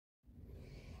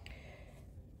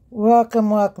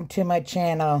Welcome to my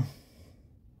channel.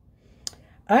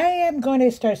 I am going to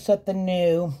start something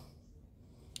new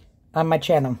on my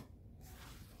channel.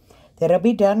 That'll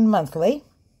be done monthly.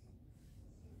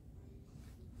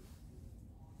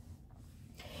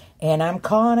 And I'm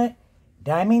calling it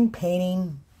Diamond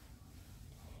Painting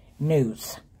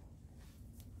News.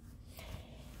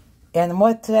 And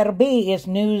what that'll be is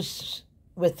news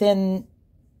within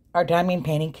our diamond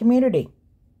painting community.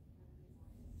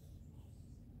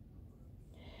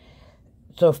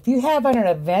 So if you have an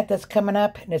event that's coming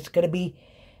up, and it's going to be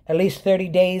at least 30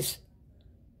 days,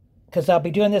 because I'll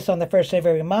be doing this on the first day of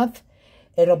every month,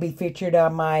 it'll be featured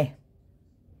on my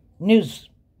news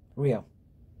reel.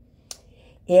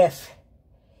 If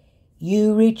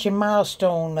you reach a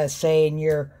milestone, let's say, in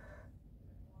your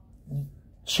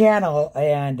channel,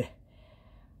 and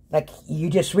like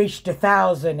you just reached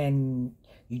 1,000 and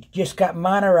you just got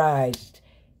monetized,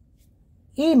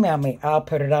 email me. I'll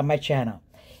put it on my channel.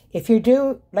 If you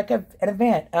do like an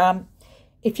event,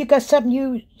 if you got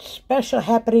something special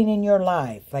happening in your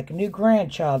life, like a new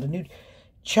grandchild, a new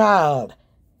child,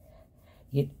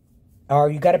 or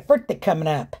you got a birthday coming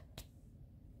up,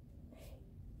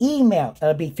 email.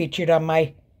 It'll be featured on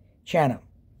my channel.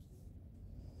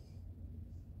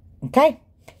 Okay?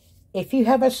 If you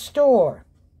have a store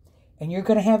and you're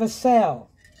going to have a sale,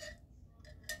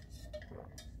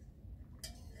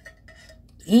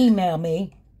 email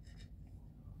me.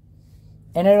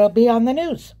 And it'll be on the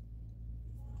news.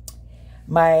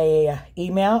 My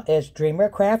email is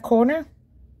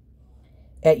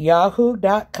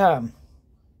dreamercraftcorner@yahoo.com.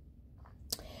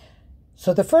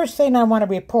 So the first thing I want to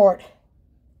report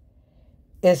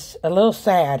is a little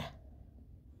sad.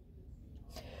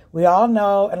 We all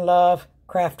know and love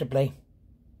Craftably.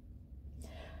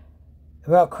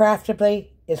 Well,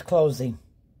 Craftably is closing.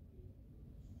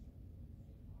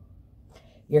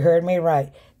 You heard me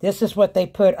right. This is what they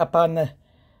put up on the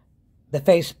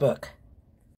Facebook.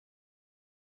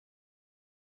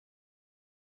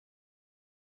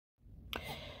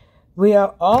 We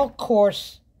are all, of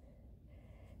course,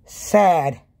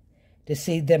 sad to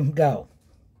see them go.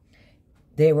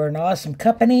 They were an awesome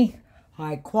company,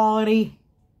 high quality.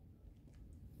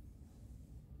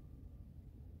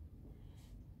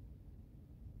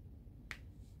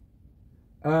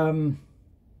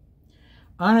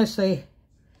 Honestly,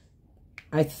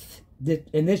 and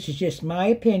this is just my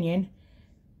opinion,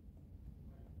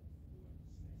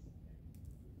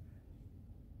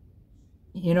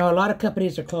 you know, a lot of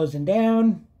companies are closing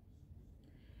down.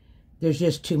 There's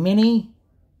just too many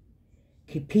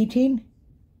competing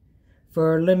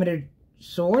for a limited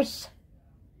source.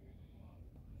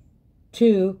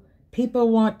 Two, people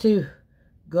want to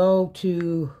go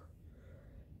to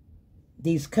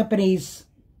these companies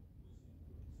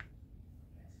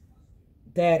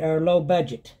that are low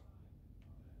budget.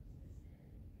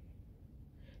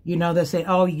 You know, they say,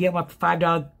 oh, you get one for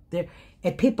 $5 there.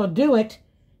 And people do it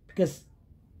because,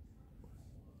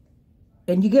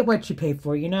 and you get what you pay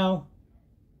for, you know.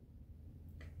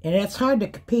 And it's hard to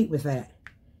compete with that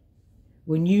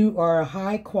when you are a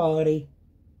high quality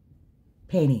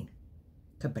painting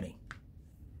company.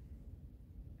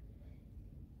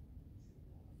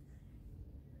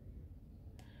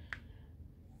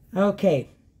 Okay.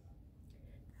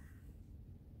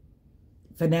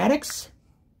 Fanatics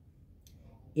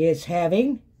is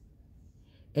having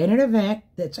an event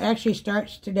that actually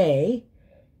starts today.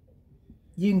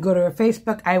 You can go to our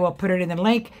Facebook. I will put it in the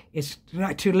link. It's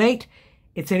not too late.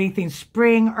 It's anything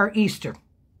spring or Easter.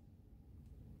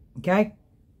 Okay?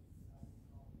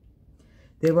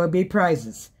 There will be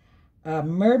prizes.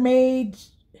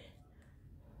 Mermaids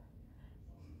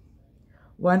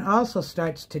one also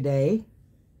starts today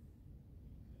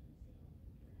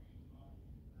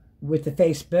with the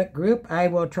Facebook group. I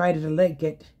will try to link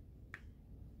it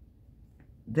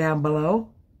down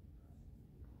below.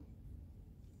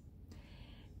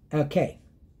 Okay.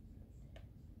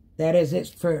 That is it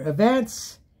for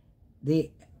events.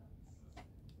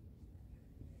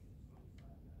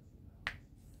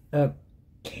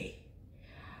 Okay.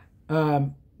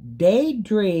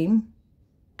 Daydream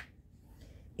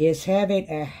is having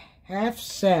a half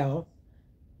sale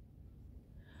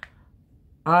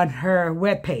on her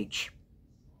webpage,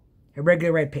 her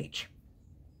regular webpage.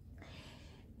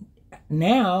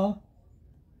 Now,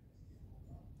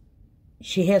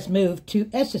 she has moved to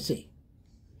Etsy.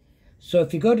 So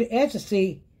if you go to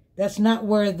Etsy, that's not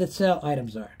where the sale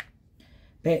items are.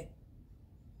 But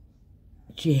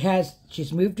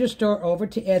she's moved her store over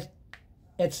to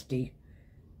Etsy,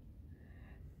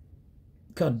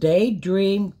 called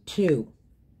Daydream 2.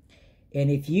 And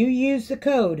if you use the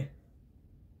code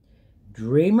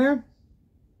Dreamer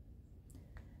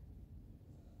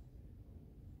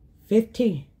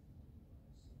 15,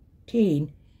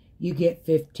 you get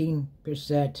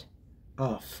 15%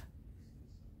 off.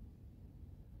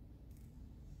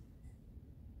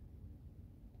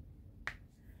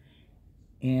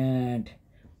 And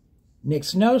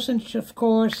Nick's Notions, of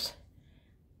course.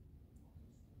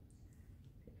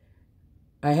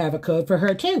 I have a code for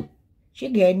her too. She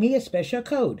gave me a special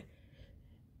code.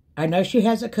 I know she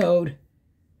has a code,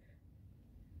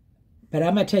 but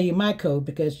I'm going to tell you my code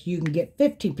because you can get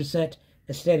 15%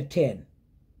 instead of 10.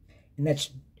 And that's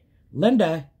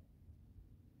Linda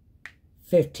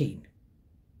 15.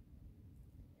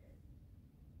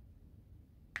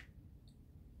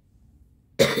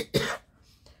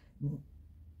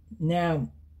 Now,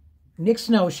 Nick's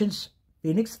Notions,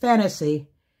 Phoenix Fantasy,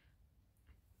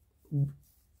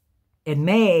 in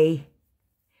May,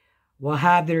 will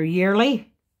have their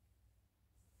yearly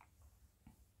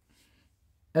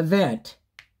event.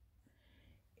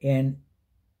 And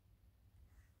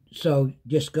so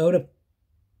just go to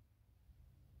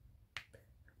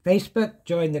Facebook,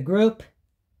 join the group.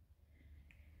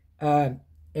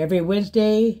 Every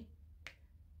Wednesday,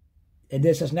 and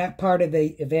this is not part of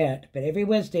the event, but every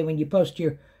Wednesday when you post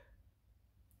your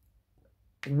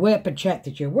weapon chat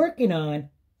that you're working on,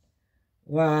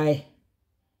 why,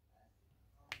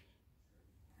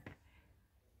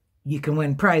 you can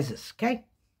win prizes, okay?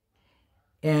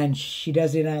 And she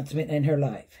does the announcement in her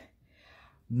live.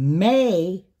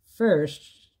 May 1st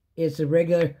is the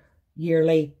regular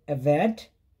yearly event.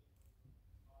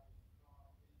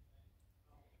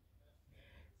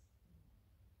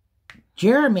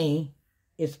 Jeremy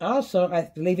is also, I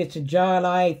believe it's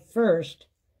July 1st,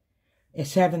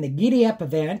 is having the Giddy Up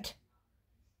event.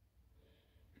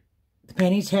 The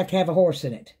pennies have to have a horse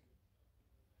in it.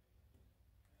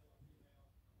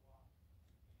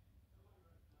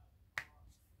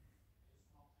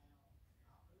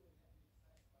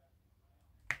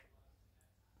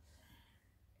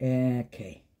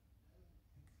 Okay.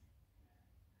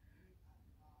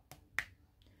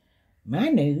 My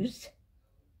news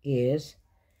is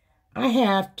I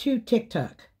have 2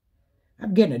 TikTok.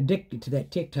 I'm getting addicted to that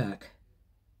TikTok.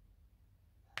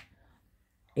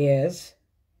 Is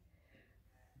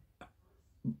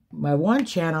my one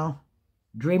channel,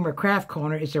 Dreamer Craft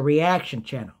Corner, is a reaction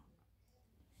channel.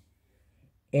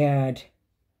 And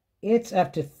it's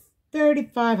up to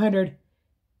 3,500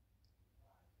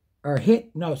 or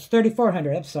hit, no, it's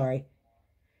 3,400, I'm sorry.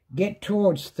 Get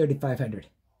towards 3,500.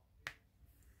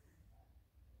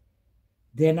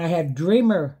 Then I have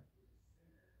Dreamer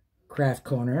Craft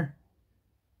Corner,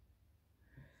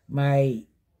 my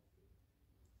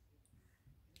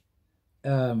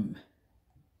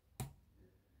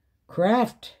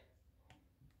craft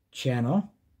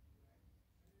channel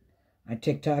on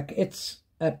TikTok. It's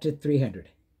up to 300.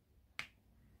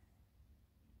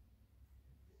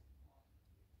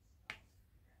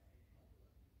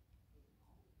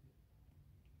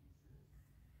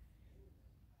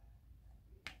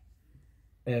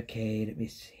 Okay, let me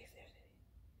see.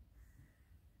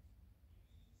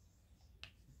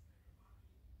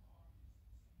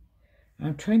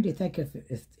 I'm trying to think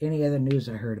if any other news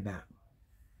I heard about.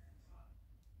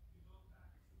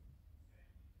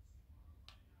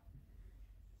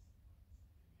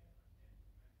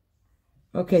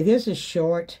 Okay, this is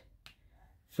short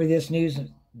for this news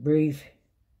brief.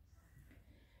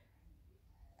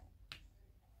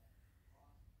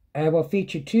 I will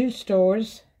feature 2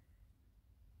 stores.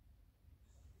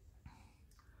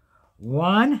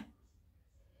 One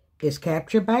is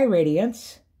Captured by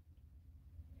Radiance.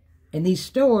 And these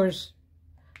stores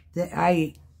that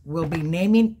I will be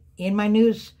naming in my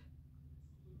news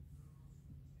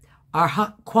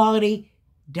are quality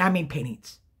diamond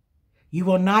paintings. You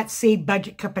will not see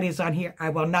budget companies on here. I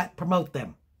will not promote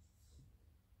them.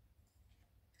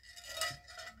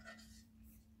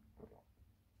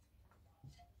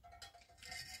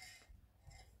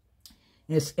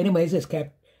 Anyways,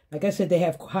 like I said, they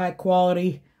have high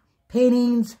quality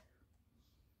paintings.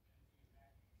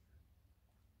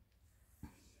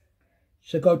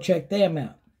 So go check them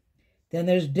out. Then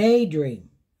there's Daydream.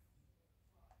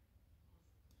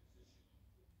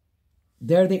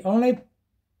 They're the only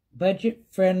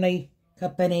budget-friendly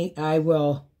company I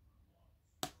will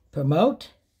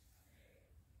promote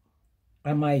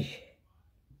on my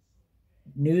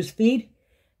news feed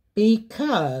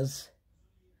because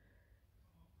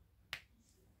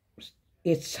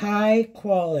it's high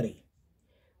quality,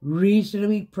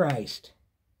 reasonably priced.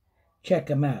 Check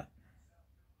them out.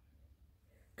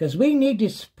 Because we need to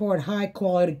support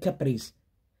high-quality companies,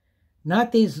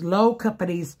 not these low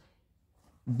companies,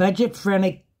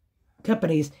 budget-friendly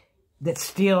companies that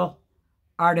steal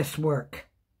artists' work.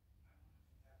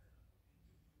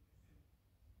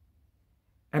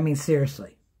 I mean,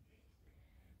 seriously.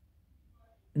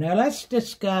 Now let's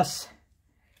discuss,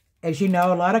 as you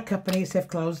know, a lot of companies have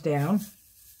closed down.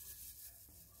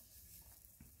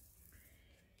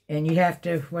 And you have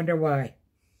to wonder why.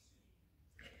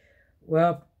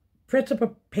 Well,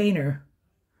 Principal Painter,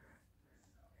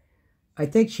 I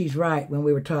think she's right when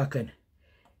we were talking.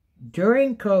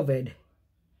 During COVID,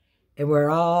 and we're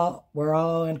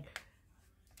all in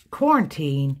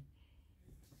quarantine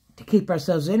to keep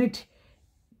ourselves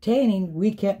entertaining,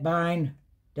 we kept buying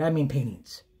diamond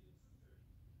paintings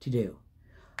to do.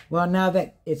 Well, now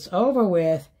that it's over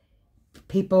with,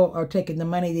 people are taking the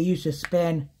money they used to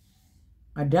spend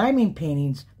on diamond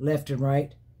paintings left and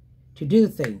right to do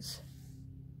things.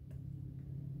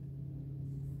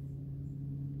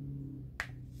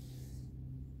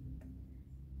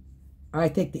 I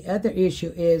think the other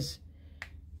issue is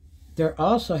they're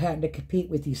also having to compete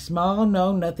with these small,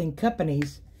 know-nothing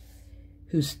companies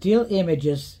who steal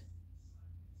images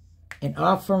and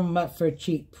offer them up for a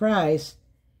cheap price,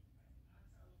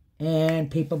 and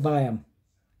people buy them.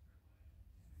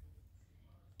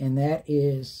 And that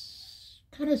is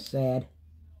kind of sad.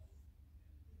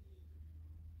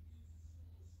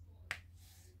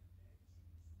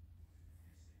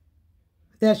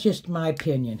 That's just my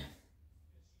opinion.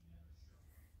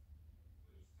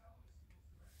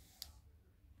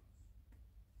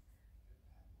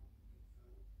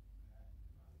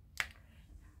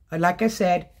 Like I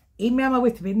said, email me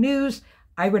with the news.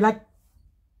 I would like,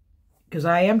 because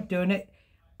I am doing it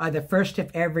on the first of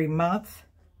every month.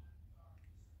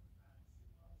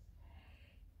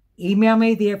 Email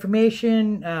me the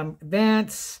information,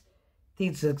 events,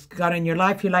 things that's gone in your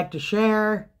life you'd like to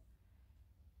share.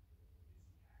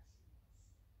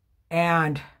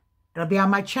 And it'll be on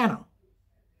my channel.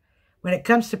 When it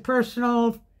comes to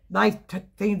personal life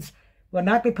things, will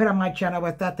not be put on my channel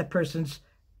without the person's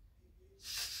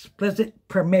explicit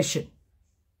permission.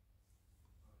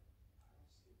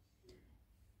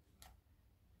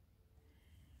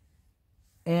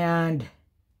 And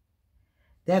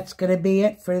that's going to be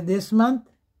it for this month.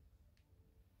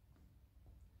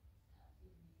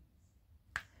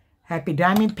 Happy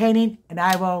diamond painting, and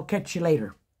I will catch you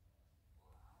later.